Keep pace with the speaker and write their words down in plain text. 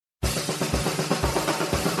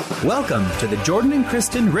Welcome to the Jordan and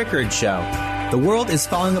Kristen Rickards Show. The world is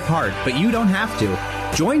falling apart, but you don't have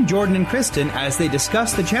to. Join Jordan and Kristen as they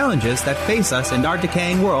discuss the challenges that face us in our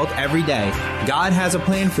decaying world every day. God has a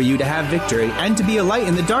plan for you to have victory and to be a light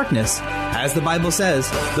in the darkness. As the Bible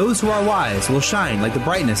says, those who are wise will shine like the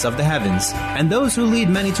brightness of the heavens, and those who lead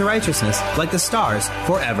many to righteousness like the stars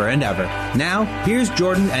forever and ever. Now, here's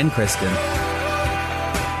Jordan and Kristen.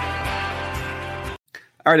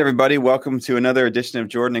 All right, everybody, welcome to another edition of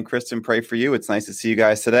Jordan and Kristen Pray For You. It's nice to see you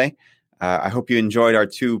guys today. I hope you enjoyed our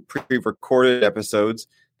two pre-recorded episodes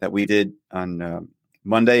that we did on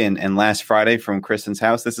Monday and last Friday from Kristen's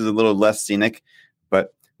house. This is a little less scenic,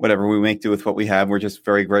 but whatever, we make do with what we have. We're just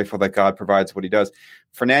very grateful that God provides what he does.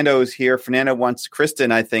 Fernando is here. Fernando wants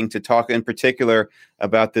Kristen, I think, to talk in particular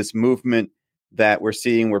about this movement that we're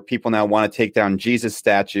seeing where people now want to take down Jesus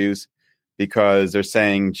statues because they're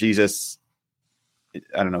saying Jesus...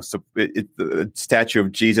 I don't know. So the statue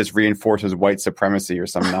of Jesus reinforces white supremacy or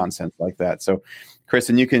some nonsense like that. So,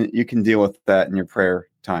 Kristen, you can deal with that in your prayer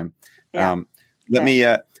time. Yeah.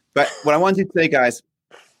 But what I want to say, guys,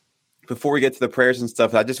 before we get to the prayers and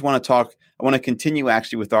stuff, I want to continue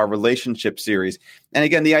actually with our relationship series. And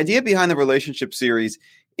again, the idea behind the relationship series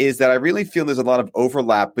is that I really feel there's a lot of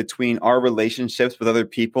overlap between our relationships with other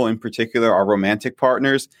people, in particular our romantic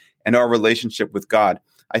partners, and our relationship with God.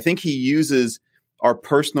 I think he uses our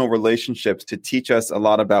personal relationships to teach us a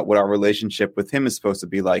lot about what our relationship with him is supposed to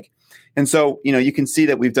be like. And so, you can see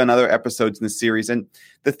that we've done other episodes in the series. And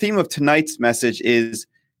the theme of tonight's message is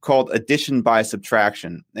called addition by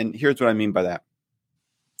subtraction. And here's what I mean by that.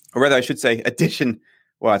 Or rather, I should say addition.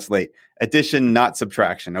 Well, it's late. Addition, not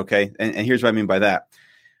subtraction. Okay. And here's what I mean by that.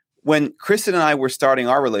 When Kristen and I were starting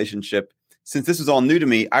our relationship, since this was all new to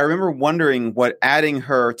me, I remember wondering what adding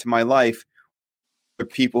her to my life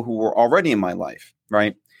people who were already in my life,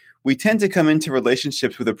 right? We tend to come into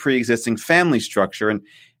relationships with a pre-existing family structure, and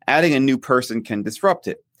adding a new person can disrupt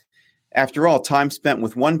it. After all, time spent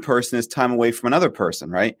with one person is time away from another person,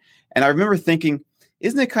 right? And I remember thinking,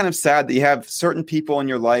 isn't it kind of sad that you have certain people in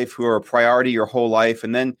your life who are a priority your whole life,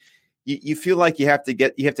 and then you feel like you have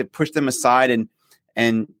to push them aside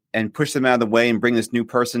and push them out of the way and bring this new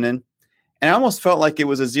person in? And I almost felt like it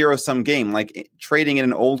was a zero-sum game, like trading in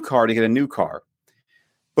an old car to get a new car.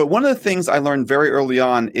 But one of the things I learned very early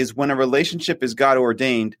on is when a relationship is God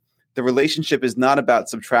ordained, the relationship is not about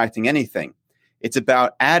subtracting anything. It's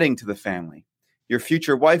about adding to the family. Your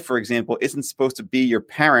future wife, for example, isn't supposed to be your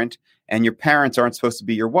parent, and your parents aren't supposed to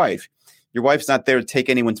be your wife. Your wife's not there to take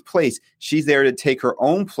anyone's place. She's there to take her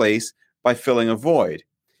own place by filling a void.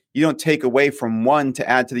 You don't take away from one to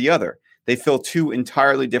add to the other. They fill two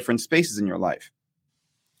entirely different spaces in your life.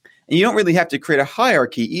 And you don't really have to create a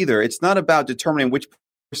hierarchy either. It's not about determining which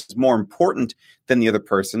is more important than the other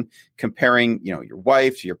person, comparing, your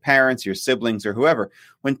wife to your parents, your siblings, or whoever.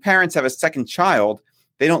 When parents have a second child,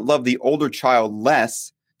 they don't love the older child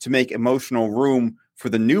less to make emotional room for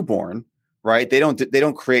the newborn, right? They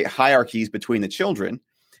don't create hierarchies between the children.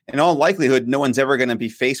 In all likelihood, no one's ever going to be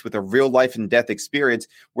faced with a real life and death experience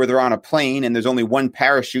where they're on a plane and there's only one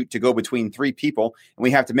parachute to go between three people, and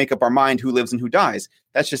we have to make up our mind who lives and who dies.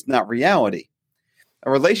 That's just not reality. A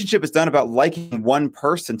relationship is done about liking one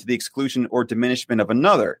person to the exclusion or diminishment of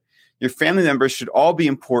another. Your family members should all be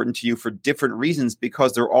important to you for different reasons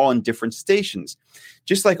because they're all in different stations.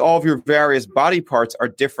 Just like all of your various body parts are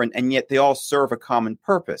different, and yet they all serve a common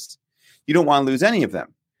purpose. You don't want to lose any of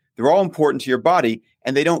them. They're all important to your body,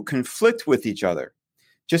 and they don't conflict with each other.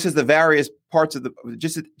 Just as the various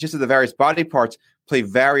body parts play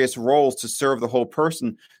various roles to serve the whole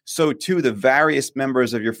person, so too the various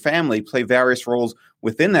members of your family play various roles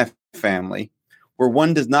within that family, where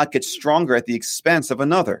one does not get stronger at the expense of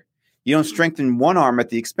another. You don't strengthen one arm at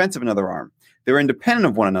the expense of another arm. They're independent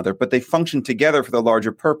of one another, but they function together for the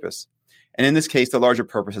larger purpose. And in this case, the larger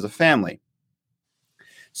purpose is a family.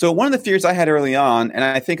 So one of the fears I had early on, and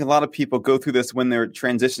I think a lot of people go through this when they're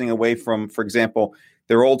transitioning away from, for example,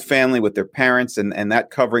 their old family with their parents and that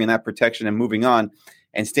covering and that protection and moving on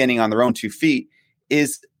and standing on their own 2 feet,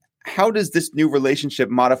 is how does this new relationship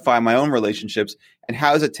modify my own relationships, and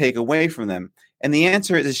how does it take away from them? And the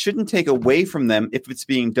answer is it shouldn't take away from them if it's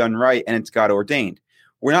being done right and it's God ordained.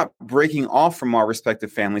 We're not breaking off from our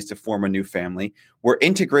respective families to form a new family. We're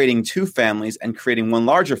integrating two families and creating one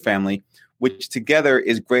larger family, which together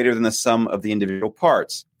is greater than the sum of the individual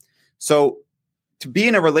parts. So to be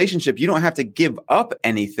in a relationship, you don't have to give up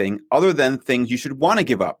anything other than things you should want to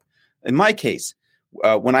give up. In my case,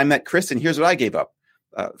 when I met Kristen, here's what I gave up.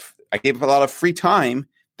 I gave up a lot of free time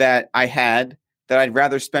that I had that I'd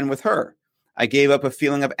rather spend with her. I gave up a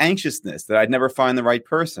feeling of anxiousness that I'd never find the right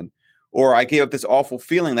person. or I gave up this awful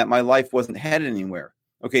feeling that my life wasn't headed anywhere.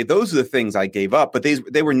 Okay, those are the things I gave up, but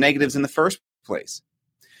they were negatives in the first place.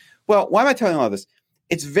 Well, why am I telling all this?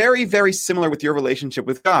 It's very, very similar with your relationship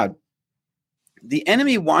with God. The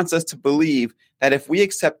enemy wants us to believe that if we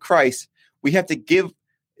accept Christ, we have to give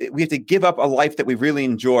up a life that we really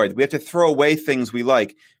enjoyed. We have to throw away things we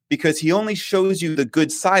like because he only shows you the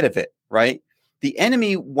good side of it, right? The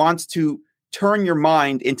enemy wants to turn your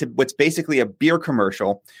mind into what's basically a beer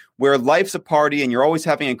commercial where life's a party and you're always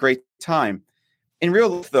having a great time. In real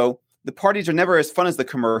life, though, the parties are never as fun as the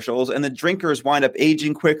commercials, and the drinkers wind up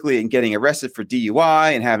aging quickly and getting arrested for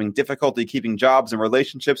DUI and having difficulty keeping jobs and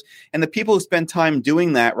relationships. And the people who spend time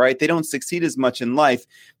doing that, right, they don't succeed as much in life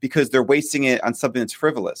because they're wasting it on something that's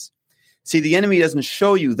frivolous. See, the enemy doesn't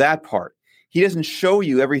show you that part. He doesn't show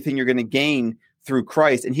you everything you're going to gain through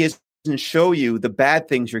Christ, and he doesn't show you the bad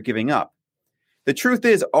things you're giving up. The truth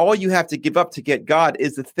is, all you have to give up to get God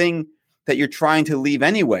is the thing that you're trying to leave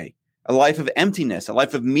anyway. A life of emptiness, a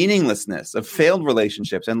life of meaninglessness, of failed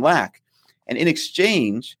relationships and lack. And in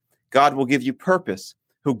exchange, God will give you purpose.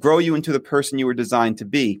 He'll grow you into the person you were designed to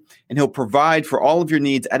be, and he'll provide for all of your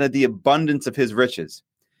needs out of the abundance of his riches.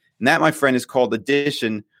 And that, my friend, is called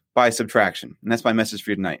addition by subtraction. And that's my message for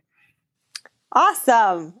you tonight.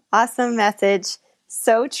 Awesome. Awesome message.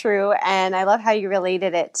 So true. And I love how you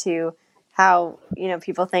related it to how,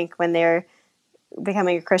 people think when they're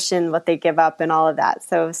becoming a Christian, what they give up and all of that.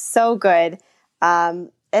 So good.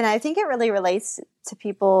 And I think it really relates to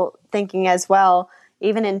people thinking as well,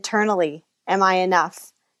 even internally, am I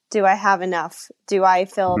enough? Do I have enough? Do I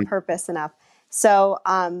feel purpose enough? So,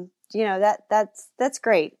 that's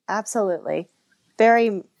great. Absolutely.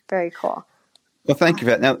 Very, very cool. Well, thank you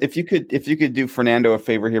for that. Now, if you could do Fernando a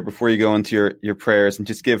favor here before you go into your prayers and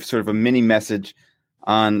just give sort of a mini message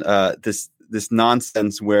on this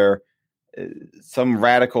nonsense where some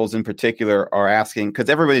radicals in particular are asking, because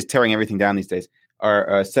everybody's tearing everything down these days,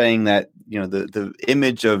 are saying that the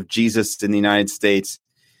image of Jesus in the United States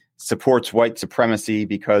supports white supremacy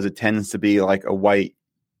because it tends to be like a white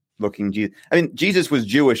looking Jesus. I mean, Jesus was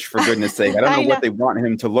Jewish, for goodness sake. I don't know what they want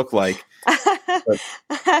him to look like.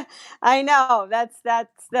 I know that's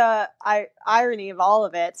the irony of all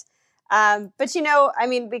of it. But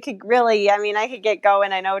we could really, I could get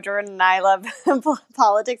going. I know Jordan and I love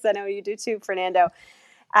politics. I know you do too, Fernando.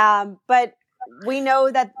 But we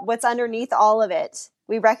know that what's underneath all of it,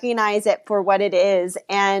 we recognize it for what it is.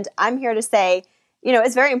 And I'm here to say,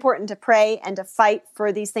 it's very important to pray and to fight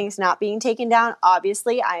for these things not being taken down.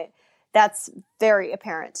 Obviously, that's very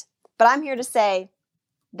apparent. But I'm here to say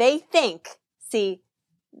they think,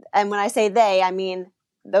 and when I say they, I mean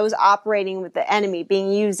those operating with the enemy,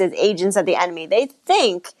 being used as agents of the enemy, they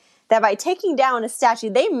think that by taking down a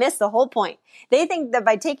statue, they miss the whole point. They think that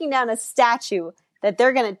by taking down a statue, that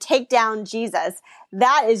they're going to take down Jesus.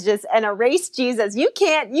 That is just an erase Jesus. You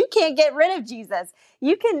can't get rid of Jesus.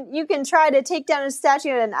 You can try to take down a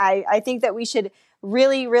statue, and I think that we should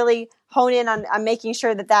really, really hone in on making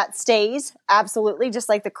sure that stays. Absolutely, just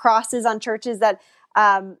like the crosses on churches that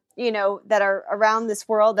that are around this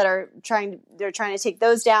world that they're trying to take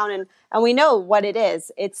those down. And we know what it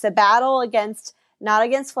is. It's a battle not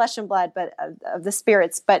against flesh and blood, but of the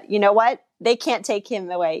spirits. But you know what? They can't take him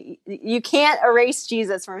away. You can't erase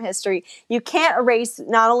Jesus from history. You can't erase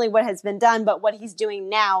not only what has been done, but what he's doing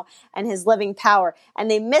now and his living power. And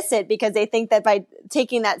they miss it because they think that by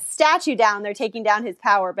taking that statue down, they're taking down his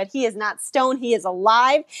power. But he is not stone. He is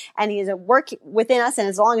alive, and he is at work within us. And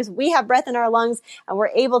as long as we have breath in our lungs and we're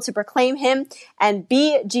able to proclaim him and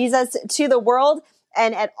be Jesus to the world,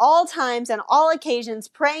 and at all times and all occasions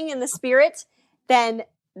praying in the Spirit, then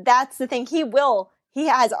that's the thing. He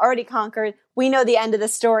has already conquered. We know the end of the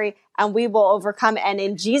story, and we will overcome. And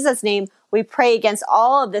in Jesus' name, we pray against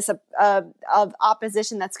all of this of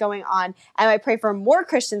opposition that's going on. And I pray for more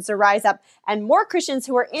Christians to rise up, and more Christians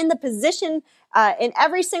who are in the position, in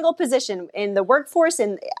every single position, in the workforce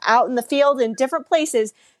and out in the field, in different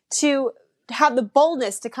places, to have the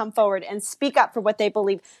boldness to come forward and speak up for what they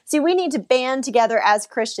believe. See, we need to band together as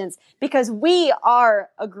Christians because we are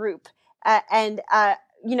a group.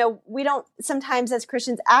 We don't sometimes as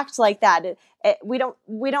Christians act like that. We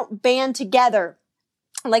don't band together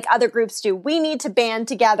like other groups do. We need to band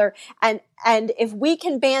together. And if we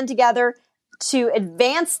can band together to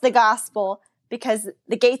advance the gospel, because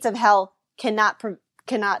the gates of hell cannot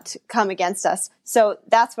come against us. So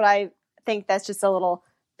that's what I think. That's just a little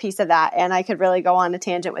piece of that. And I could really go on a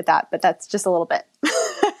tangent with that, but that's just a little bit.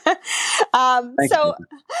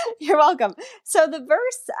 You're welcome. So the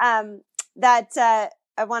verse, that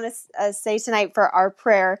I want to say tonight for our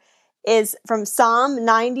prayer is from Psalm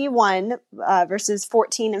 91, verses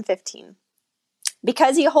 14 and 15.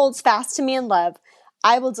 Because he holds fast to me in love,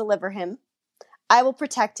 I will deliver him. I will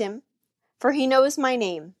protect him, for he knows my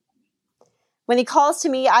name. When he calls to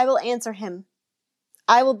me, I will answer him.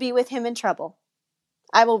 I will be with him in trouble.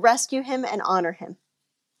 I will rescue him and honor him.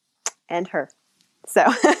 And her. So,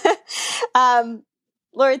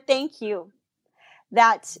 Lord, thank you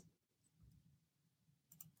that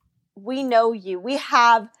we know you. We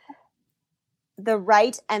have the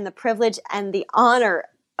right and the privilege and the honor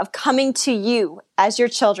of coming to you as your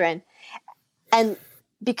children. And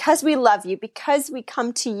because we love you, because we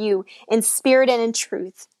come to you in spirit and in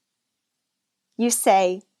truth, you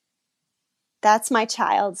say, that's my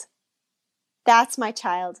child. That's my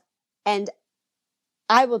child. And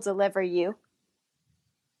I will deliver you.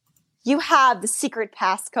 You have the secret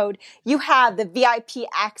passcode. You have the VIP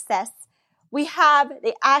access. We have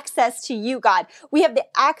the access to you, God. We have the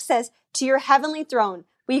access to your heavenly throne.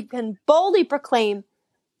 We can boldly proclaim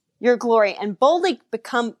your glory and boldly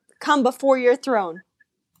come before your throne.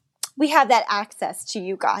 We have that access to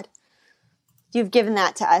you, God. You've given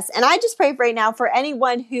that to us. And I just pray right now for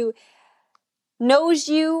anyone who knows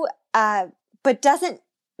you, but doesn't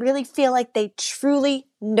really feel like they truly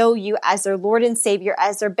know you as their Lord and Savior,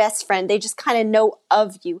 as their best friend. They just kind of know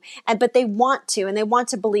of you, but they want to, and they want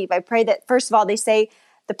to believe. I pray that, first of all, they say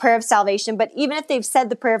the prayer of salvation, but even if they've said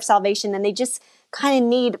the prayer of salvation and they just kind of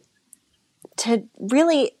need to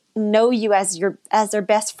really know you as their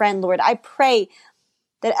best friend, Lord, I pray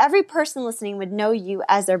that every person listening would know you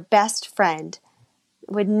as their best friend,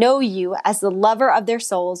 would know you as the lover of their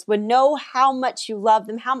souls, would know how much you love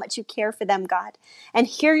them, how much you care for them, God, and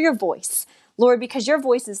hear your voice, Lord, because your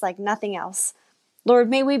voice is like nothing else. Lord,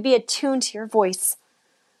 may we be attuned to your voice.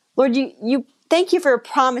 Lord, you thank you for your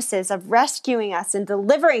promises of rescuing us and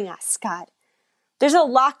delivering us, God. There's a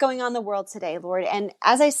lot going on in the world today, Lord, and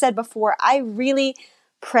as I said before, I really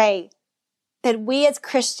pray that we as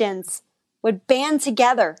Christians would band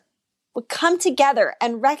together, would come together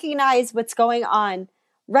and recognize what's going on,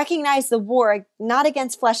 recognize the war, not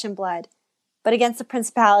against flesh and blood, but against the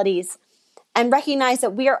principalities, and recognize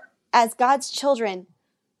that we are, as God's children,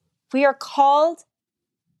 we are called,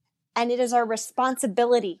 and it is our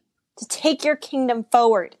responsibility to take your kingdom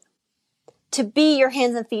forward, to be your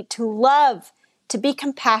hands and feet, to love, to be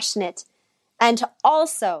compassionate, and to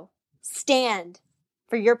also stand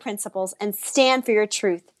for your principles and stand for your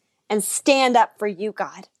truth and stand up for you,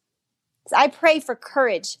 God. So I pray for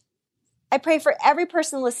courage. I pray for every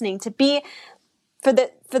person listening to be for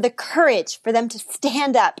the courage for them to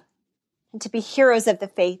stand up and to be heroes of the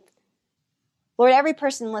faith. Lord, every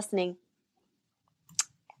person listening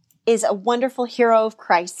is a wonderful hero of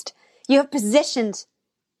Christ. You have positioned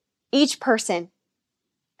each person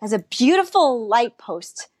as a beautiful light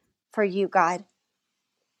post for you, God.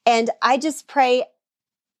 And I just pray,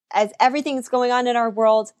 as everything's going on in our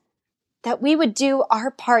world, that we would do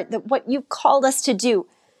our part, that what you called us to do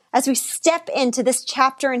as we step into this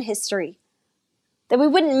chapter in history, that we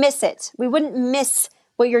wouldn't miss it. We wouldn't miss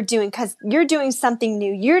what you're doing because you're doing something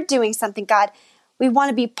new. You're doing something, God. We want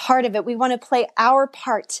to be part of it. We want to play our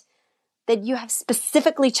part that you have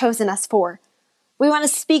specifically chosen us for. We want to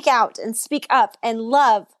speak out and speak up and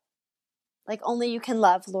love like only you can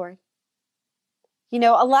love, Lord. You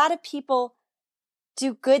know, a lot of people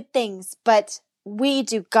do good things, but we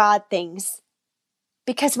do God things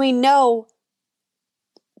because we know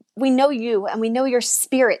you and we know your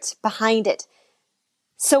spirit behind it.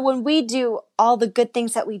 So when we do all the good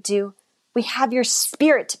things that we do, we have your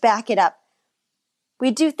spirit to back it up. We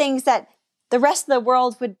do things that the rest of the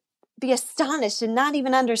world would be astonished and not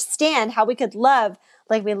even understand how we could love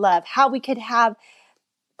like we love, how we could have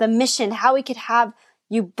the mission, how we could have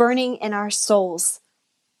you burning in our souls.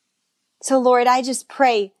 So Lord, I just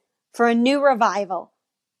pray for a new revival.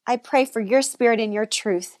 I pray for your spirit and your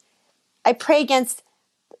truth. I pray against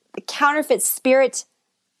the counterfeit spirit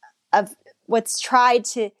of what's tried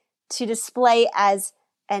to display as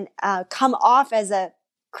and come off as a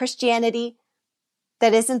Christianity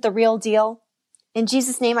that isn't the real deal. In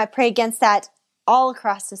Jesus' name, I pray against that all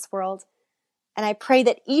across this world. And I pray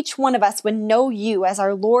that each one of us would know you as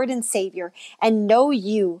our Lord and Savior and know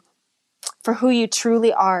you for who you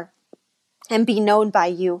truly are and be known by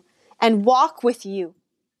you and walk with you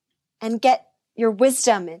and get your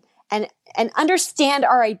wisdom and understand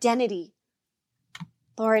our identity,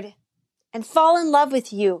 Lord, and fall in love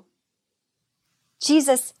with you.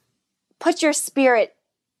 Jesus, put your spirit,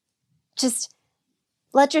 just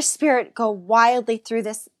let your spirit go wildly through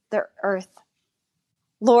the earth.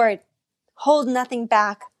 Lord, hold nothing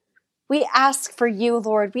back. We ask for you,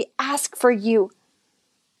 Lord. We ask for you.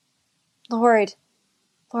 Lord,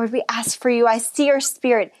 we ask for you. I see your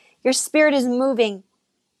spirit. Your spirit is moving.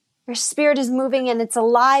 Your spirit is moving and it's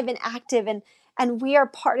alive and active, and we are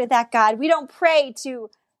part of that, God. We don't pray to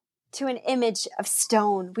an image of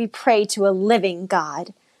stone. We pray to a living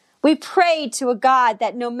God. We pray to a God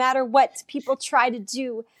that no matter what people try to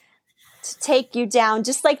do to take you down,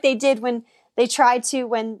 just like they did when they tried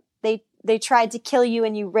to kill you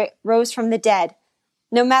and you rose from the dead.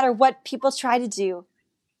 No matter what people try to do,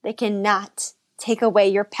 they cannot take away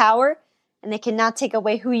your power, and they cannot take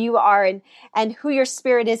away who you are and who your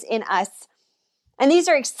spirit is in us. And these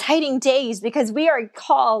are exciting days because we are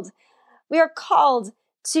called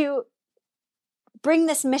to bring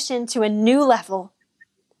this mission to a new level.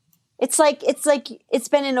 It's like it's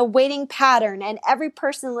been in a waiting pattern, and every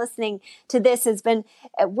person listening to this has been,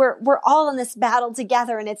 we're all in this battle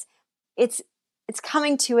together, and it's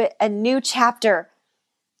coming to a new chapter.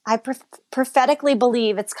 I prophetically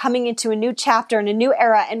believe it's coming into a new chapter and a new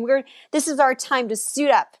era, and this is our time to suit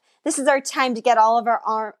up. This is our time to get all of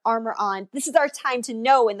our armor on. This is our time to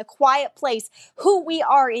know in the quiet place who we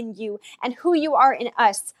are in you and who you are in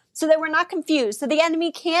us, so that we're not confused, so the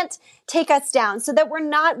enemy can't take us down, so that we're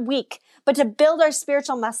not weak, but to build our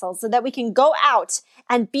spiritual muscles so that we can go out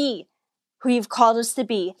and be who you've called us to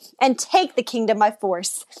be and take the kingdom by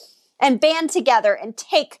force and band together and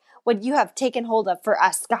take what you have taken hold of for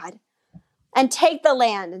us, God, and take the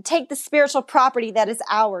land and take the spiritual property that is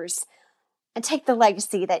ours and take the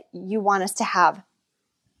legacy that you want us to have.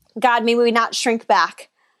 God, may we not shrink back.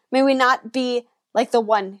 May we not be like the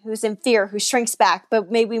one who's in fear, who shrinks back,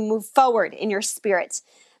 but may we move forward in your spirit.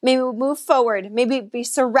 May we move forward. May we be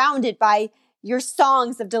surrounded by your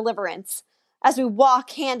songs of deliverance as we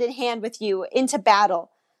walk hand in hand with you into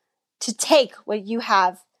battle to take what you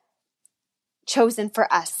have chosen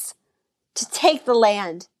for us, to take the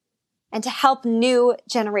land and to help new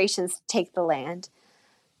generations take the land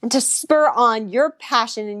and to spur on your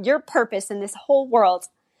passion and your purpose in this whole world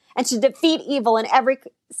and to defeat evil in every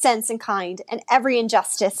sense and kind and every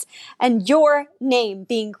injustice, and your name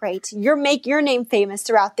being great. Make your name famous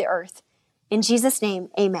throughout the earth. In Jesus' name,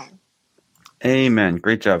 amen. Amen.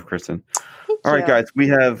 Great job, Kristen. All right, guys, we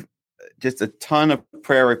have just a ton of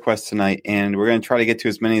prayer requests tonight, and we're going to try to get to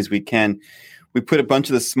as many as we can. We put a bunch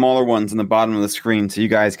of the smaller ones on the bottom of the screen so you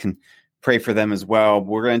guys can pray for them as well.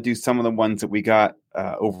 We're going to do some of the ones that we got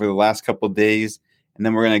over the last couple of days, and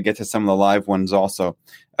then we're going to get to some of the live ones also.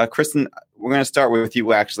 Kristen, we're going to start with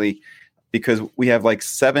you, actually, because we have like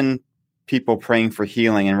 7 people praying for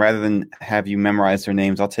healing, and rather than have you memorize their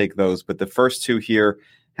names, I'll take those. But the first 2 here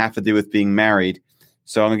have to do with being married,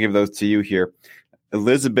 so I'm going to give those to you here.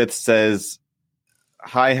 Elizabeth says,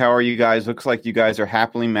 hi, how are you guys? Looks like you guys are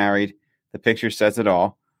happily married. The picture says it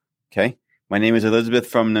all. Okay. My name is Elizabeth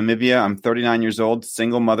from Namibia. I'm 39 years old,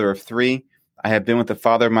 single mother of 3. I have been with the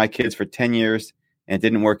father of my kids for 10 years, and it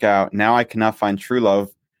didn't work out. Now I cannot find true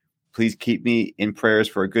love. Please keep me in prayers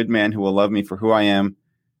for a good man who will love me for who I am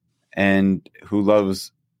and who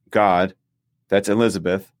loves God. That's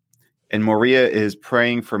Elizabeth. And Maria is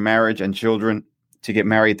praying for marriage and children, to get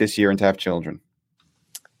married this year and to have children.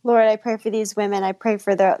 Lord, I pray for these women. I pray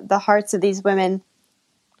for the hearts of these women.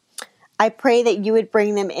 I pray that you would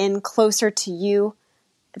bring them in closer to you,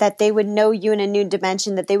 that they would know you in a new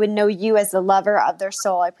dimension, that they would know you as the lover of their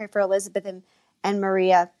soul. I pray for Elizabeth and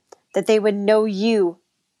Maria, that they would know you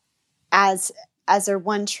as their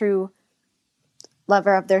one true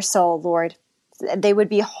lover of their soul, Lord. They would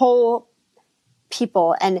be whole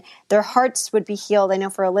people and their hearts would be healed. I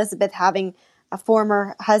know for Elizabeth, having a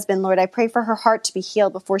former husband, Lord, I pray for her heart to be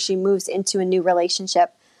healed before she moves into a new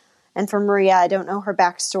relationship. And for Maria, I don't know her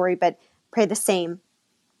backstory, but pray the same.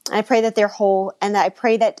 I pray that they're whole, and that I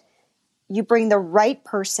pray that you bring the right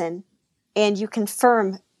person and you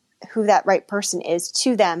confirm who that right person is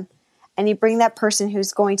to them. And you bring that person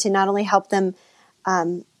who's going to not only help them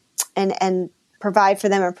and provide for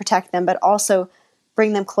them and protect them, but also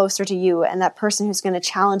bring them closer to you. And that person who's going to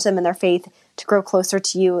challenge them in their faith to grow closer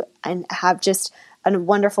to you and have just a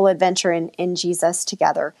wonderful adventure in Jesus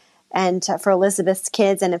together. And for Elizabeth's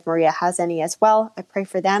kids, and if Maria has any as well, I pray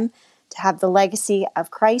for them to have the legacy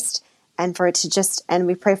of Christ and for it to and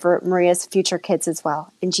we pray for Maria's future kids as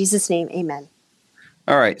well. In Jesus' name, amen.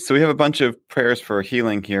 All right. So we have a bunch of prayers for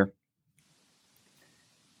healing here.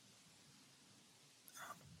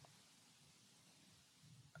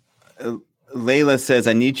 Layla says,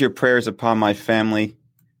 I need your prayers upon my family.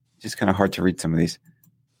 Just kind of hard to read some of these.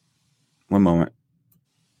 One moment.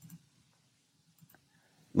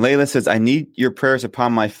 Layla says, I need your prayers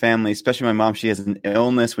upon my family, especially my mom. She has an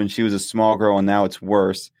illness when she was a small girl, and now it's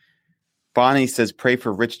worse. Bonnie says, pray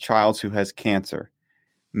for Rich Childs, who has cancer.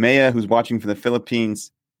 Maya, who's watching from the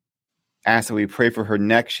Philippines, asks that we pray for her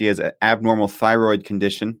neck. She has an abnormal thyroid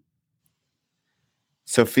condition.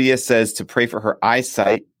 Sophia says to pray for her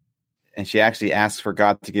eyesight, and she actually asks for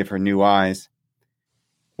God to give her new eyes.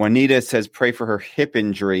 Juanita says pray for her hip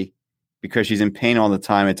injury because she's in pain all the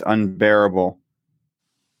time. It's unbearable.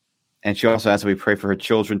 And she also asks that we pray for her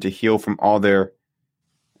children to heal from all their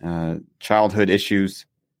childhood issues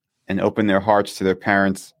and open their hearts to their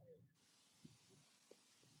parents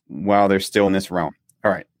while they're still in this realm.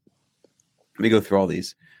 All right. Let me go through all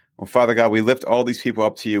these. Well, Father God, we lift all these people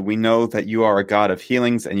up to you. We know that you are a God of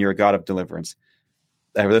healings and you're a God of deliverance.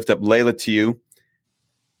 I lift up Layla to you,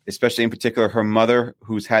 especially in particular her mother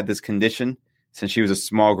who's had this condition since she was a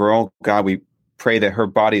small girl. God, we pray that her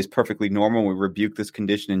body is perfectly normal. We rebuke this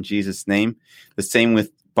condition in Jesus' name. The same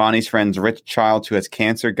with Bonnie's friend's rich child who has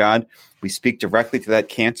cancer. God, we speak directly to that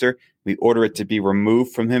cancer. We order it to be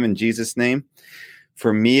removed from him in Jesus' name.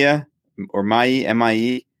 For Mia, or Mai,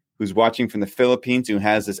 M-I-E, who's watching from the Philippines, who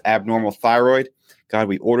has this abnormal thyroid, God,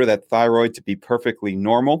 we order that thyroid to be perfectly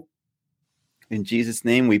normal. In Jesus'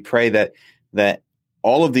 name, we pray that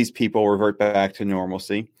all of these people revert back to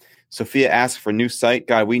normalcy. Sophia asks for new sight.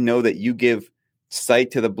 God, we know that you give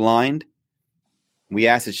sight to the blind. We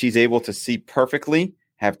ask that she's able to see perfectly,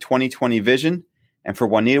 have 20/20 vision. And for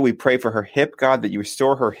Juanita, we pray for her hip, God, that you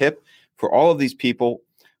restore her hip. For all of these people,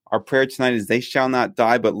 our prayer tonight is they shall not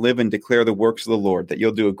die, but live and declare the works of the Lord, that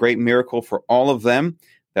you'll do a great miracle for all of them,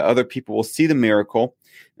 that other people will see the miracle,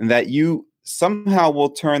 and that you somehow will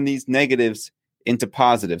turn these negatives into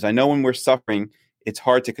positives. I know when we're suffering, it's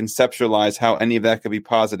hard to conceptualize how any of that could be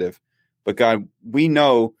positive. But God, we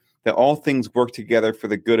know that all things work together for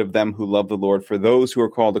the good of them who love the Lord, for those who are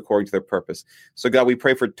called according to their purpose. So God, we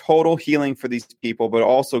pray for total healing for these people, but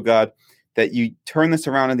also, God, that you turn this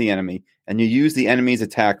around in the enemy and you use the enemy's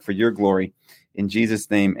attack for your glory. In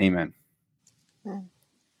Jesus' name, amen. Amen.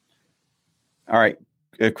 All right,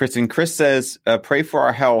 Kristen. Chris says, pray for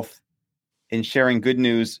our health in sharing good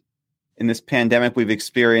news in this pandemic we've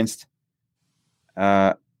experienced.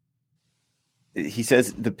 He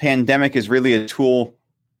says the pandemic is really a tool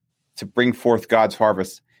to bring forth God's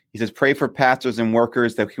harvest. He says, pray for pastors and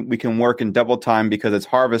workers that we can work in double time because it's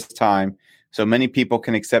harvest time. So many people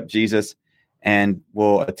can accept Jesus and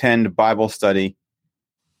will attend Bible study.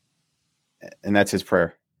 And that's his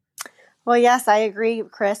prayer. Well, yes, I agree,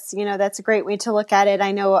 Chris. You know, that's a great way to look at it.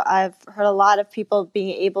 I know I've heard a lot of people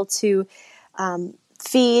being able to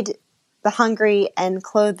feed the hungry and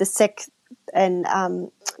clothe the sick, and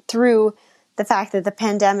through the fact that the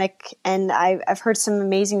pandemic, and I've heard some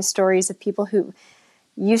amazing stories of people who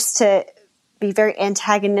used to be very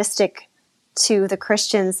antagonistic to the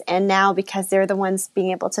Christians, and now because they're the ones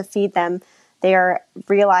being able to feed them, they are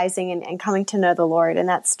realizing and coming to know the Lord, and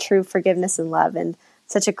that's true forgiveness and love, and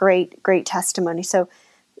such a great, great testimony. So,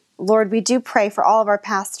 Lord, we do pray for all of our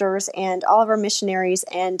pastors and all of our missionaries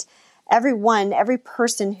and every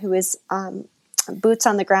person who is boots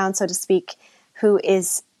on the ground, so to speak, who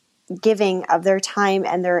is giving of their time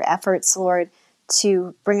and their efforts, Lord,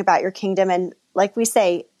 to bring about your kingdom. And like we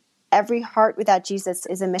say, every heart without Jesus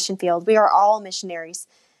is a mission field. We are all missionaries.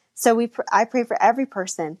 So I pray for every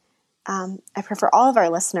person. I pray for all of our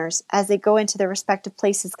listeners as they go into their respective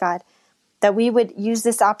places, God, that we would use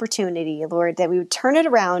this opportunity, Lord, that we would turn it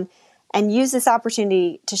around and use this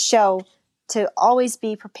opportunity to always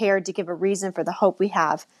be prepared to give a reason for the hope we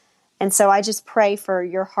have. And so I just pray for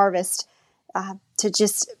your harvest to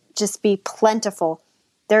just be plentiful.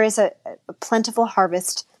 There is a plentiful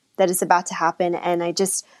harvest that is about to happen, and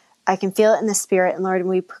I can feel it in the spirit. And Lord, and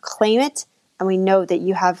we proclaim it, and we know that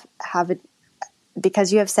you have it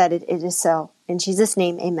because you have said it. It is so. In Jesus'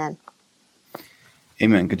 name, amen.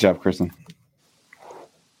 Amen. Good job, Kristen.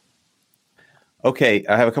 Okay,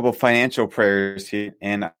 I have a couple of financial prayers here,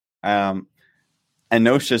 and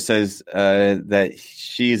Anosha says that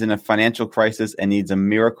she is in a financial crisis and needs a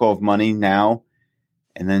miracle of money now,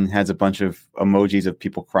 and then has a bunch of emojis of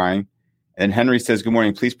people crying. And Henry says, good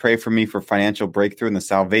morning. Please pray for me for financial breakthrough and the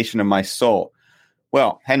salvation of my soul.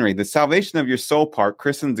 Well, Henry, the salvation of your soul part,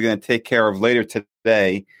 Kristen's going to take care of later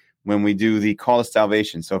today when we do the call to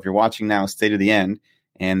salvation. So if you're watching now, stay to the end.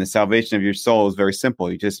 And the salvation of your soul is very simple.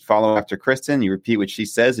 You just follow after Kristen, you repeat what she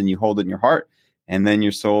says, and you hold it in your heart, and then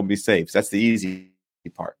your soul will be saved. So that's the easy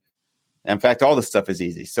part. In fact, all this stuff is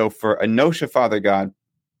easy. So for Anosha, Father God,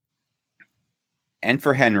 and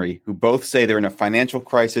for Henry, who both say they're in a financial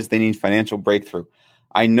crisis, they need financial breakthrough.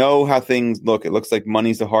 I know how things look. It looks like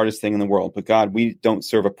money's the hardest thing in the world. But God, we don't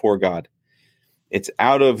serve a poor God. It's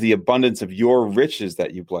out of the abundance of your riches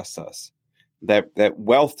that you bless us. That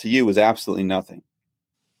wealth to you is absolutely nothing.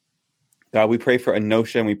 God, we pray for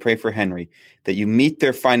Anosha and we pray for Henry, that you meet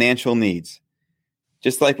their financial needs.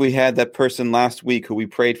 Just like we had that person last week who we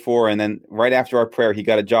prayed for, and then right after our prayer, he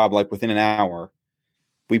got a job like within an hour.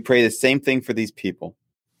 We pray the same thing for these people.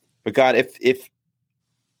 But God, if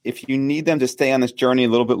you need them to stay on this journey a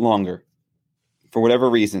little bit longer, for whatever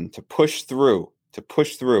reason, to push through,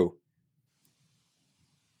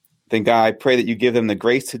 then God, I pray that you give them the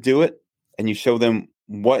grace to do it, and you show them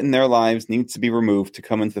what in their lives needs to be removed to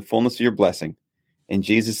come into the fullness of your blessing. In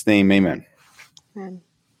Jesus' name, amen. Amen.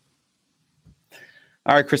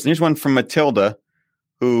 All right, Kristen, here's one from Matilda,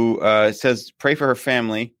 who says, pray for her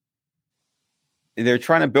family. They're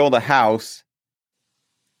trying to build a house,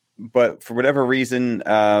 but for whatever reason,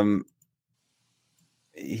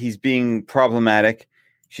 he's being problematic.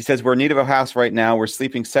 She says, we're in need of a house right now. We're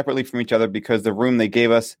sleeping separately from each other because the room they gave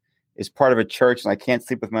us is part of a church, and I can't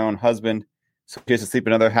sleep with my own husband, so she has to sleep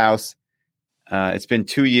in another house. It's been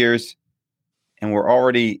 2 years, and we're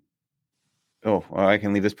already... Oh, well, I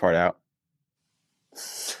can leave this part out.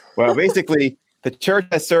 Well, basically, the church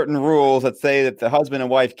has certain rules that say that the husband and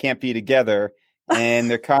wife can't be together, and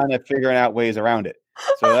they're kind of figuring out ways around it.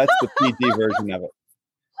 So that's the PG version of it.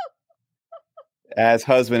 As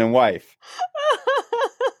husband and wife.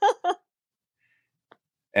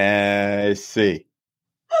 I see.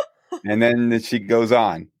 And then she goes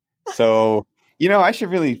on. So, I should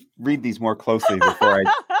really read these more closely before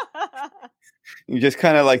you're just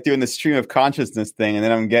kind of like doing the stream of consciousness thing, and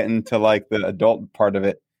then I'm getting to like the adult part of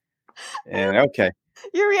it. And okay.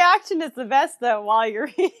 Your reaction is the best though while you're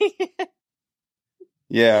reading it.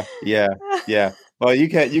 Yeah. Well, you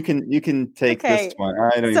can take this one.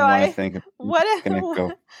 I don't even want to think of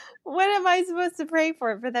what am I supposed to pray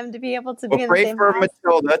for them to be able to be in the same house? Pray for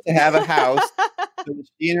Matilda to have a house so that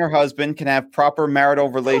she and her husband can have proper marital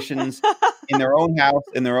relations in their own house,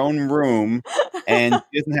 in their own room, and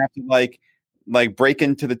she doesn't have to like break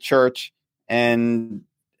into the church and,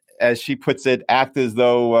 as she puts it, act as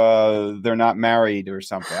though they're not married or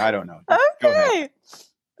something. I don't know.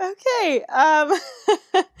 Okay.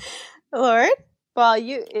 Lord, well,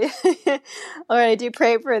 Lord, I do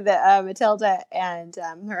pray for the Matilda and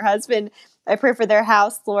her husband. I pray for their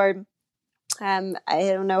house, Lord. I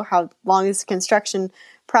don't know how long this construction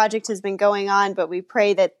project has been going on, but we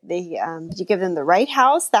pray that you give them the right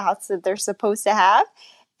house, the house that they're supposed to have.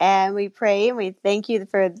 And we pray and we thank you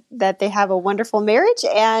for that they have a wonderful marriage,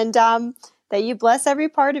 and that you bless every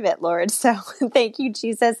part of it, Lord. So thank you,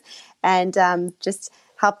 Jesus. And just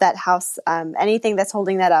help that house, anything that's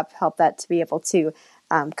holding that up, help that to be able to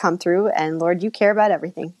come through. And Lord, you care about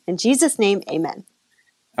everything. In Jesus' name, amen.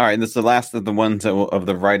 All right, and this is the last of the ones of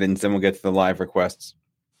the write-ins, then we'll get to the live requests.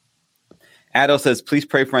 Adel says, please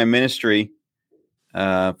pray for my ministry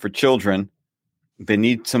for children. They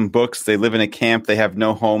need some books. They live in a camp. They have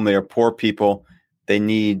no home. They are poor people. They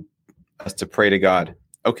need us to pray to God.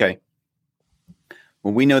 Okay.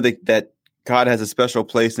 Well, we know that God has a special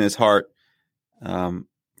place in his heart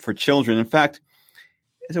for children. In fact,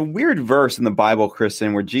 it's a weird verse in the Bible,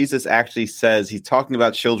 Kristen, where Jesus actually says, he's talking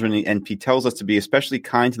about children, and he tells us to be especially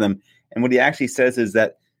kind to them. And what he actually says is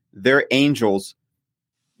that their angels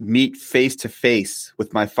meet face to face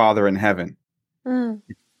with my Father in heaven. Mm.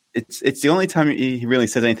 It's the only time he really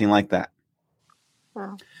says anything like that.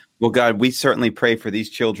 Wow. Well, God, we certainly pray for these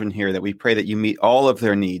children here, that we pray that you meet all of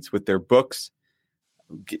their needs with their books,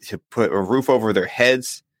 to put a roof over their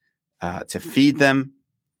heads, to feed them.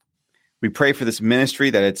 We pray for this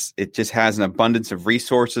ministry that it just has an abundance of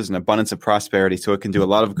resources, an abundance of prosperity, so it can do a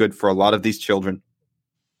lot of good for a lot of these children.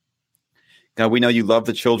 God, we know you love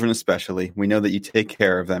the children especially. We know that you take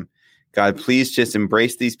care of them. God, please just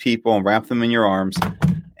embrace these people and wrap them in your arms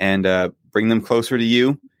and bring them closer to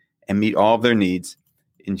you and meet all of their needs.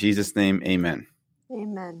 In Jesus' name, amen.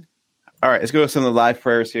 Amen. All right, let's go to some of the live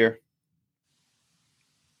prayers here.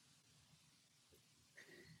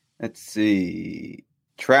 Let's see.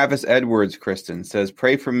 Travis Edwards, Kristen, says,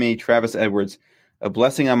 pray for me, Travis Edwards, a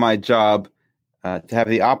blessing on my job, to have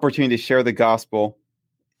the opportunity to share the gospel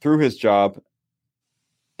through his job,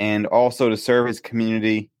 and also to serve his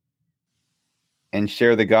community and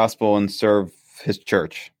share the gospel and serve his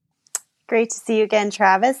church. Great to see you again,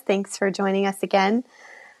 Travis. Thanks for joining us again.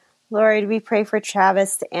 Lord, we pray for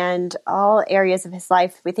Travis and all areas of his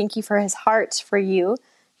life. We thank you for his heart for you.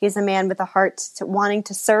 He's a man with a heart wanting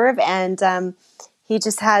to serve, and he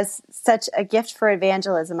just has such a gift for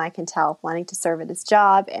evangelism, I can tell, wanting to serve at his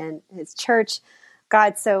job and his church.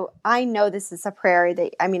 God, so I know this is a prayer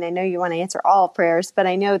that, I know you want to answer all prayers, but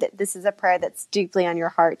I know that this is a prayer that's deeply on your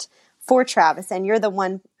heart for Travis, and you're the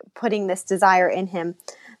one putting this desire in him.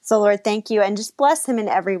 So Lord, thank you, and just bless him in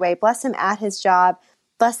every way. Bless him at his job.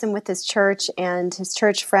 bless him with his church and his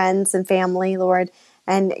church friends and family, Lord,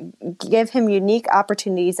 and give him unique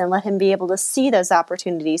opportunities and let him be able to see those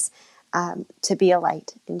opportunities to be a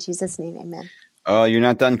light. In Jesus' name, amen. Oh, you're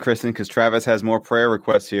not done, Kristen, because Travis has more prayer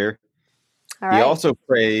requests here. All He right. also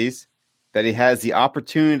prays that he has the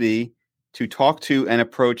opportunity to talk to and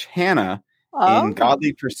approach Hannah in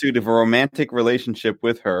godly pursuit of a romantic relationship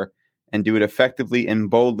with her and do it effectively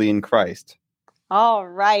and boldly in Christ. All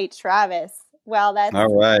right, Travis. Well, that's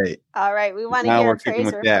all right. All right. We want to Now hear we're a praise kicking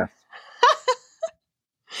with report.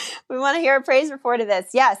 We want to hear a praise report of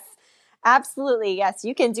this. Yes, absolutely. Yes,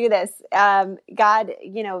 you can do this. God,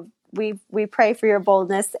 we pray for your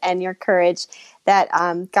boldness and your courage that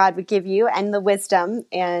God would give you and the wisdom,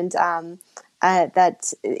 and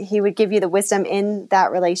that he would give you the wisdom in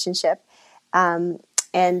that relationship.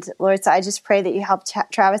 And Lord, so I just pray that you help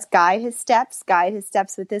Travis guide his steps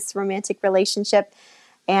with this romantic relationship,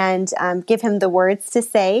 and give him the words to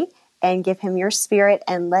say, and give him your spirit,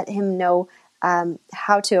 and let him know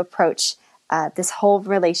how to approach this whole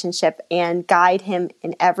relationship, and guide him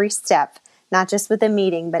in every step, not just with a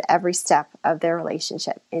meeting, but every step of their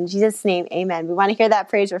relationship. In Jesus' name, amen. We want to hear that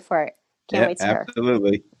praise report. Can't wait to hear.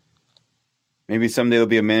 Absolutely. Maybe someday there'll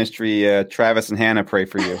be a ministry, Travis and Hannah pray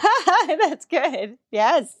for you. That's good.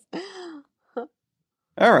 Yes.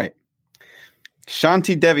 All right.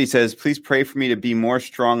 Shanti Devi says, please pray for me to be more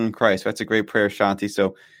strong in Christ. That's a great prayer, Shanti.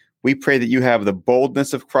 So we pray that you have the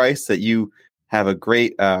boldness of Christ, that you have a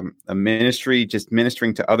great a ministry, just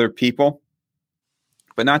ministering to other people.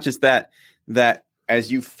 But not just that, that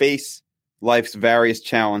as you face life's various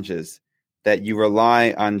challenges, that you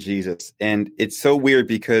rely on Jesus. And it's so weird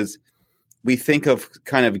because we think of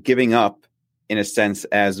kind of giving up in a sense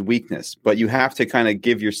as weakness, but you have to kind of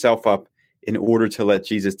give yourself up in order to let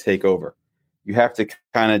Jesus take over. You have to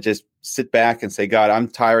kind of just sit back and say, God, I'm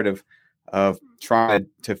tired of trying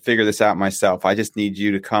to figure this out myself. I just need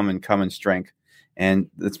you to come in strength. And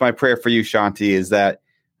that's my prayer for you, Shanti, is that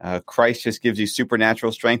Christ just gives you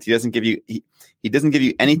supernatural strength. He doesn't give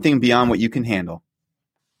you anything beyond what you can handle.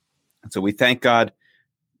 And so we thank God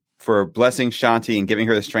for blessing Shanti and giving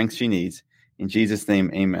her the strength she needs. In Jesus'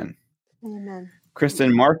 name, amen. Amen.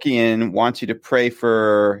 Kristen Markian wants you to pray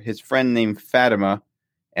for his friend named Fatima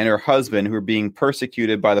and her husband, who are being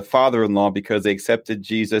persecuted by the father-in-law because they accepted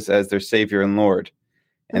Jesus as their Savior and Lord.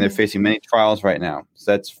 And they're facing many trials right now.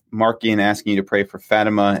 So that's Markian asking you to pray for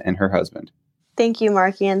Fatima and her husband. Thank you,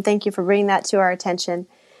 Markian. Thank you for bringing that to our attention.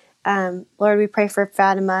 Lord, we pray for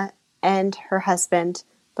Fatima and her husband.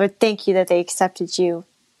 Lord, thank you that they accepted you.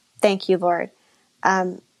 Thank you, Lord.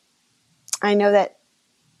 I know that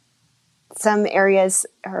some areas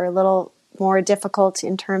are a little more difficult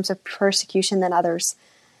in terms of persecution than others.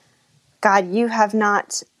 God, you have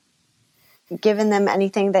not given them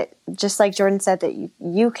anything that, just like Jordan said, that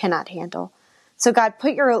you cannot handle. So God,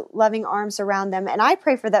 put your loving arms around them. And I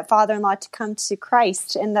pray for that father-in-law to come to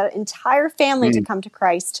Christ and the entire family to come to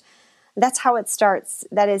Christ. That's how it starts.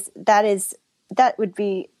 That would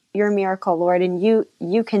be your miracle, Lord. And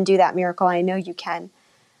you can do that miracle. I know you can.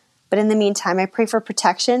 But in the meantime, I pray for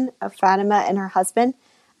protection of Fatima and her husband.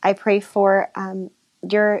 I pray for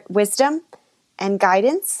your wisdom and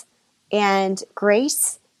guidance and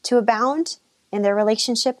grace to abound in their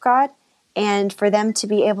relationship, God, and for them to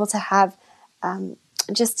be able to have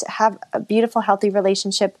just have a beautiful, healthy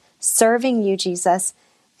relationship, serving you, Jesus,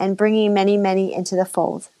 and bringing many, many into the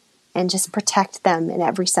fold, and just protect them in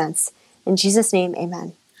every sense. In Jesus' name,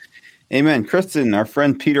 amen. Amen. Kristen, our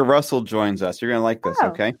friend Peter Russell joins us. You're going to like this,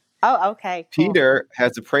 okay? Oh, okay. Cool. Peter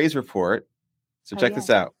has a praise report. So check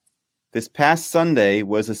this out. This past Sunday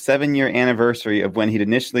was a 7-year anniversary of when he'd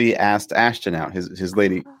initially asked Ashton out, his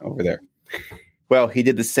lady over there. Well, he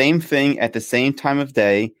did the same thing at the same time of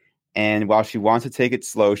day, and while she wanted to take it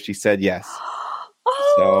slow, she said yes.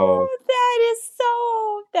 I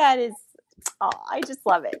just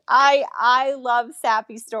love it. I love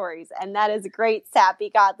sappy stories, and that is a great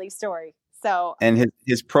sappy godly story. So, and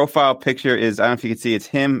his profile picture is, I don't know if you can see, it's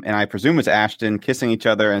him, and I presume it's Ashton kissing each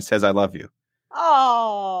other, and it says, I love you.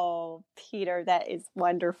 Oh, Peter, that is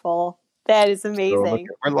wonderful. That is amazing. So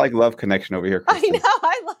we're like love connection over here, Kristen. I know,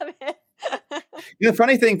 I love it. The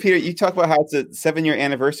funny thing, Peter, you talk about how it's a 7-year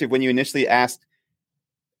anniversary of when you initially asked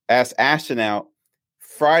Ashton out.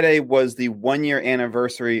 Friday was the 1-year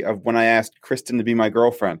anniversary of when I asked Kristen to be my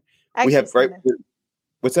girlfriend. Actually, we have right.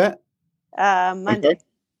 What's that? Monday.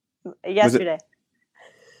 Yesterday.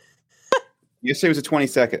 Yesterday was the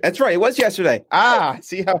 22nd. That's right. It was yesterday.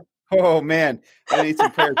 See how? Oh man, I need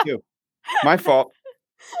some prayer too. My fault.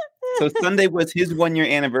 So Sunday was his 1-year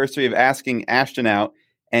anniversary of asking Ashton out,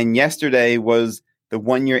 and yesterday was the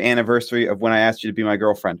 1 year anniversary of when I asked you to be my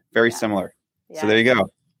girlfriend. Very similar. So there you go.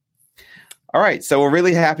 All right. So we're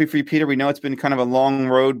really happy for you, Peter. We know it's been kind of a long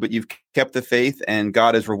road, but you've kept the faith and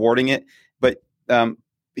God is rewarding it. But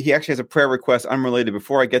he actually has a prayer request unrelated.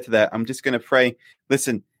 Before I get to that, I'm just going to pray.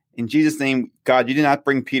 Listen, in Jesus' name, God, you did not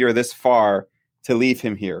bring Peter this far to leave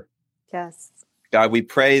him here. Yes. God, we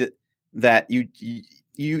pray that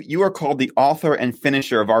you are called the author and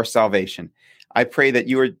finisher of our salvation. I pray that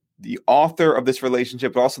you are the author of this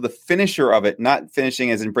relationship, but also the finisher of it, not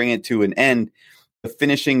finishing as in bringing it to an end, but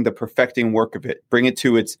finishing the perfecting work of it. Bring it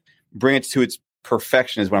to its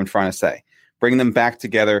perfection is what I'm trying to say. Bring them back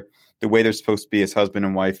together the way they're supposed to be as husband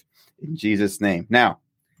and wife in Jesus' name. Now,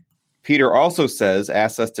 Peter also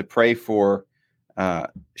asks us to pray for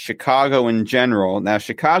Chicago in general. Now,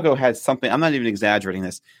 Chicago had something, I'm not even exaggerating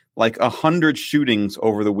this, like 100 shootings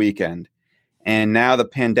over the weekend. And now the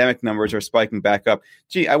pandemic numbers are spiking back up.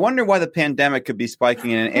 Gee, I wonder why the pandemic could be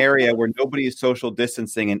spiking in an area where nobody is social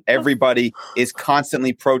distancing and everybody is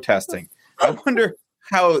constantly protesting. I wonder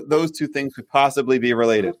how those two things could possibly be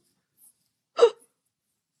related.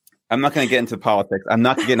 I'm not going to get into politics. I'm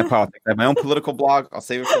not going to get into politics. I have my own political blog. I'll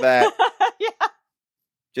save it for that. Yeah.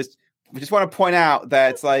 Just want to point out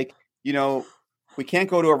that it's like, we can't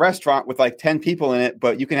go to a restaurant with like 10 people in it,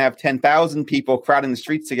 but you can have 10,000 people crowding the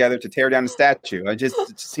streets together to tear down a statue. It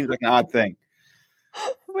just seems like an odd thing.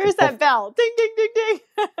 Where's that bell? Ding, ding, ding, ding.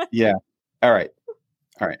 Yeah. All right.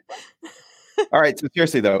 So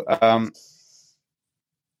seriously though,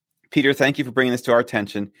 Peter, thank you for bringing this to our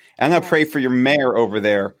attention. And I'm going to pray for your mayor over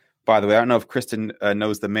there. By the way, I don't know if Kristen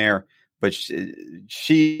knows the mayor, but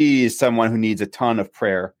she is someone who needs a ton of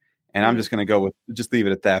prayer. And I'm just going to just leave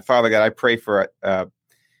it at that. Father God, I pray for the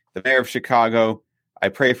mayor of Chicago. I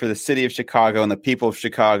pray for the city of Chicago and the people of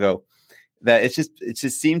Chicago. That it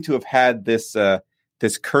just seemed to have had this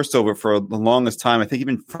curse over for the longest time. I think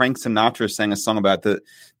even Frank Sinatra sang a song about the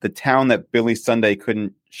town that Billy Sunday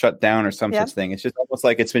couldn't shut down or some such thing. It's just almost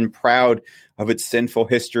like it's been proud of its sinful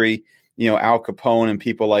history. Al Capone and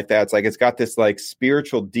people like that. It's like it's got this like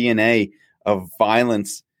spiritual DNA of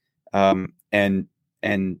violence and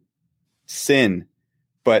sin.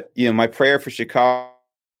 But my prayer for Chicago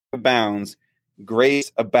abounds,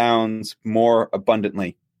 grace abounds more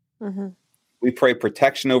abundantly. Mm-hmm. We pray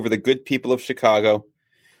protection over the good people of Chicago.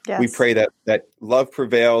 Yes. We pray that love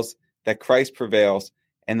prevails, that Christ prevails,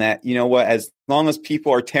 and that as long as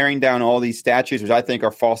people are tearing down all these statues, which I think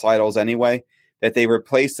are false idols anyway, that they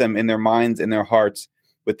replace them in their minds and their hearts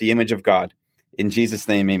with the image of God. In Jesus'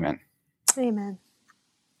 name, amen. Amen.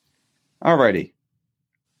 All righty.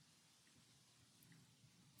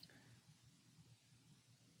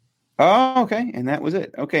 Oh, okay. And that was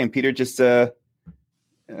it. Okay. And Peter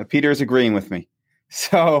Peter is agreeing with me.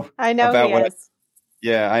 So I know he is.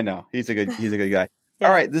 Yeah, I know. He's a good guy. Yeah.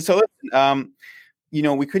 All right. So listen,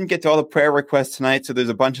 we couldn't get to all the prayer requests tonight. So there's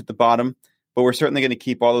a bunch at the bottom, but we're certainly going to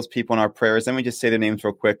keep all those people in our prayers. Let me just say their names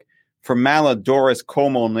real quick. For Mala, Doris,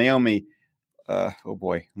 Como, Naomi,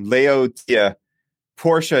 Leotia,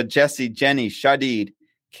 Portia, Jesse, Jenny, Shadid,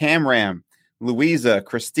 Camram, Louisa,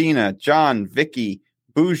 Christina, John, Vicky,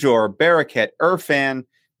 Bujor, Barakat, Irfan,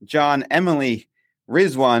 John, Emily,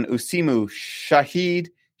 Rizwan, Usimu, Shahid,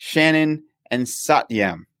 Shannon, and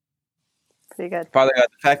Satyam. Pretty good. Father God,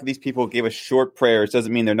 the fact that these people gave us short prayers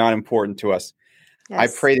doesn't mean they're not important to us. Yes. I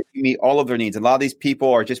pray that you meet all of their needs. A lot of these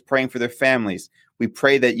people are just praying for their families. We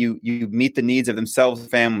pray that you meet the needs of themselves and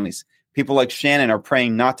families. People like Shannon are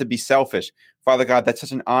praying not to be selfish. Father God, that's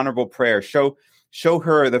such an honorable prayer. Show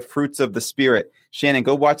her the fruits of the Spirit. Shannon,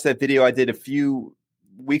 go watch that video I did a few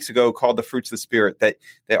weeks ago called The Fruits of the Spirit, that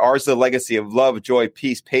ours is a legacy of love, joy,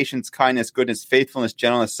 peace, patience, kindness, goodness, faithfulness,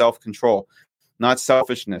 gentleness, self-control, not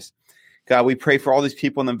selfishness. God, we pray for all these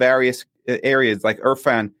people in the various areas, like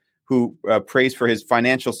Irfan, who prays for his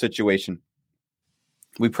financial situation.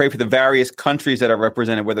 We pray for the various countries that are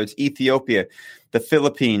represented, whether it's Ethiopia, the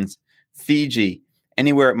Philippines, Fiji,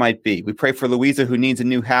 anywhere it might be. We pray for Louisa, who needs a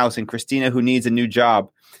new house, and Christina, who needs a new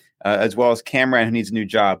job, as well as Cameron, who needs a new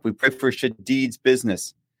job. We pray for Shadid's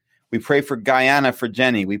business. We pray for Guyana, for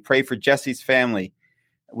Jenny. We pray for Jesse's family.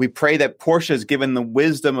 We pray that Portia is given the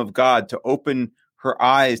wisdom of God to open her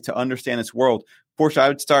eyes to understand this world. Portia, I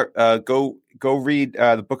would start, go read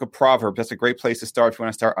the book of Proverbs. That's a great place to start if you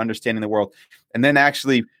want to start understanding the world. And then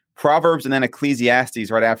actually Proverbs and then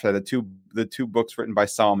Ecclesiastes right after that, the two books written by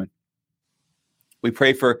Solomon. We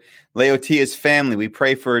pray for Laotia's family. We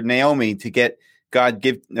pray for Naomi to get God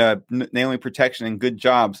give Naomi protection and good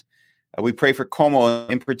jobs. We pray for Como,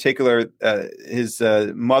 in particular, his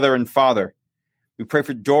mother and father. We pray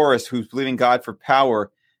for Doris, who's believing God for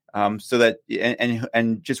power so that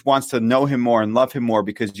and just wants to know him more and love him more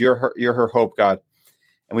because you're her hope, God.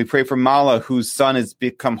 And we pray for Mala, whose son has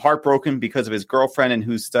become heartbroken because of his girlfriend and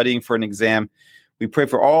who's studying for an exam. We pray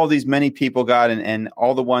for all these many people, God, and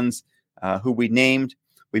all the ones who we named.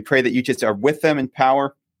 We pray that you just are with them in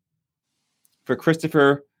power. For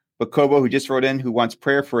Christopher Bacobo, who just wrote in, who wants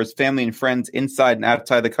prayer for his family and friends inside and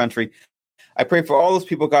outside the country. I pray for all those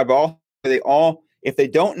people, God, but if they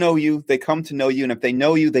don't know you, they come to know you. And if they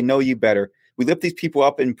know you better. We lift these people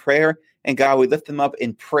up in prayer. And God, we lift them up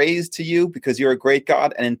in praise to you because you're a great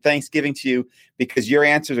God, and in thanksgiving to you because your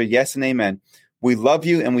answers are yes and amen. We love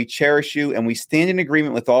you and we cherish you, and we stand in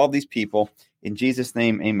agreement with all of these people. In Jesus'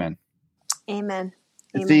 name, amen. Amen.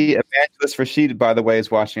 Amen. See, Evangelist Rashid, by the way,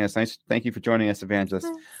 is watching us. Nice. Thank you for joining us, Evangelist.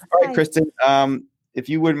 All right, Kristen, if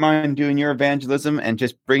you wouldn't mind doing your evangelism and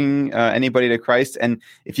just bringing anybody to Christ. And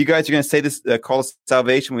if you guys are going to say this call to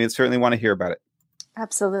salvation, we certainly want to hear about it.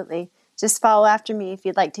 Absolutely. Just follow after me if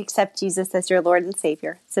you'd like to accept Jesus as your Lord and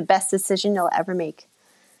Savior. It's the best decision you'll ever make.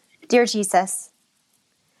 Dear Jesus,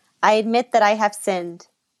 I admit that I have sinned.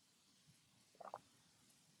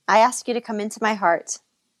 I ask you to come into my heart.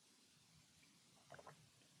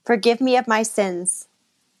 Forgive me of my sins.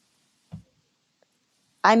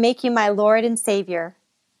 I make you my Lord and Savior.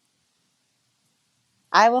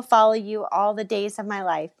 I will follow you all the days of my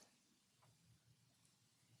life.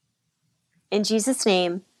 In Jesus'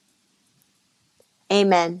 name,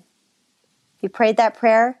 amen. If you prayed that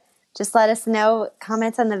prayer, just let us know,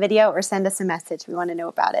 comment on the video, or send us a message. We want to know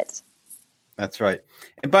about it. That's right.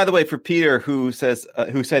 And by the way, for Peter, who said,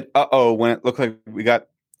 uh-oh, when it looked like we got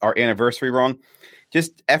our anniversary wrong,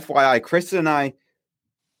 just FYI, Kristen and I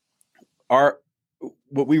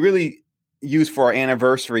what we really use for our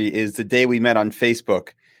anniversary is the day we met on Facebook,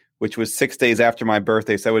 which was 6 days after my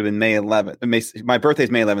birthday. So that would have been May 11th. My birthday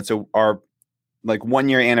is May 11th. So our 1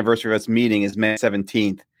 year anniversary of us meeting is May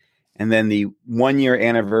 17th. And then the 1 year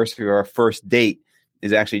anniversary of our first date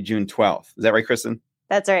is actually June 12th. Is that right, Kristen?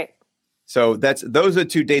 That's right. So those are the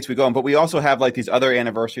 2 dates we go on. But we also have like these other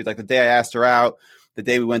anniversaries, like the day I asked her out, the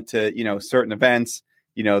day we went to, certain events,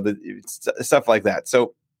 the stuff like that.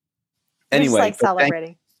 So anyway. Just like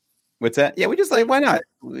celebrating. What's that? Yeah, we just like, why not?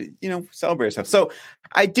 Celebrate stuff. So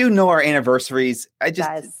I do know our anniversaries. I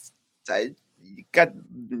got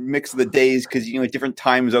mix of the days because different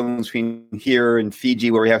time zones between here and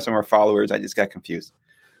Fiji where we have some of our followers. I just got confused.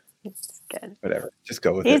 It's good. Whatever. Just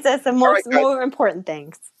go with it. He says the more important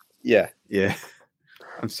things. Yeah.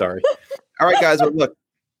 I'm sorry. All right, guys. Well, look,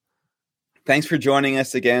 thanks for joining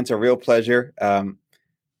us again. It's a real pleasure.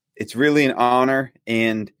 It's really an honor,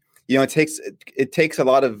 and it takes a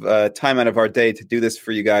lot of time out of our day to do this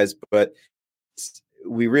for you guys, but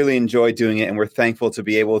we really enjoy doing it, and we're thankful to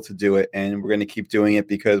be able to do it. And we're going to keep doing it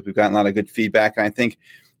because we've gotten a lot of good feedback. And I think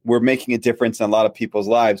we're making a difference in a lot of people's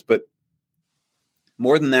lives. But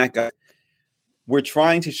more than that, guys, we're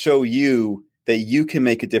trying to show you that you can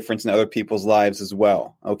make a difference in other people's lives as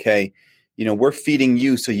well. Okay. We're feeding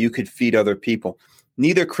you so you could feed other people.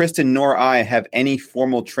 Neither Kristen nor I have any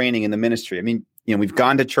formal training in the ministry. I mean, we've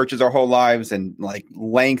gone to churches our whole lives and like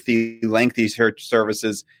lengthy church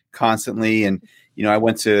services constantly. And, I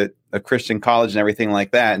went to a Christian college and everything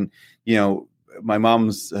like that. And, my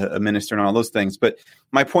mom's a minister and all those things. But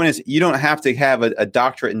my point is, you don't have to have a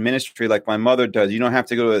doctorate in ministry like my mother does. You don't have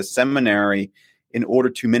to go to a seminary in order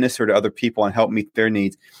to minister to other people and help meet their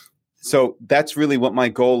needs. So that's really what my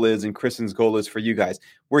goal is, and Kristen's goal is for you guys.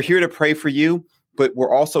 We're here to pray for you, but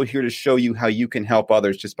we're also here to show you how you can help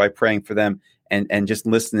others just by praying for them and just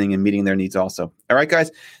listening and meeting their needs also. All right, guys,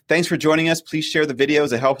 thanks for joining us. Please share the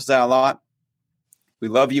videos. It helps us out a lot. We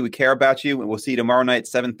love you. We care about you. And we'll see you tomorrow night at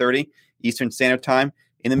 7:30 Eastern Standard Time.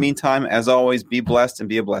 In the meantime, as always, be blessed and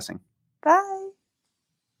be a blessing. Bye.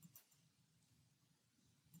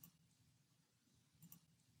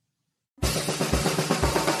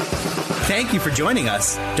 Thank you for joining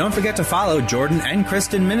us. Don't forget to follow Jordan and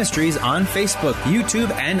Kristen Ministries on Facebook, YouTube,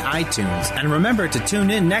 and iTunes. And remember to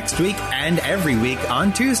tune in next week and every week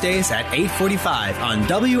on Tuesdays at 8:45 on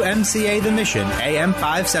WMCA The Mission, AM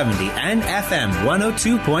 570 and FM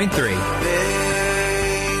 102.3.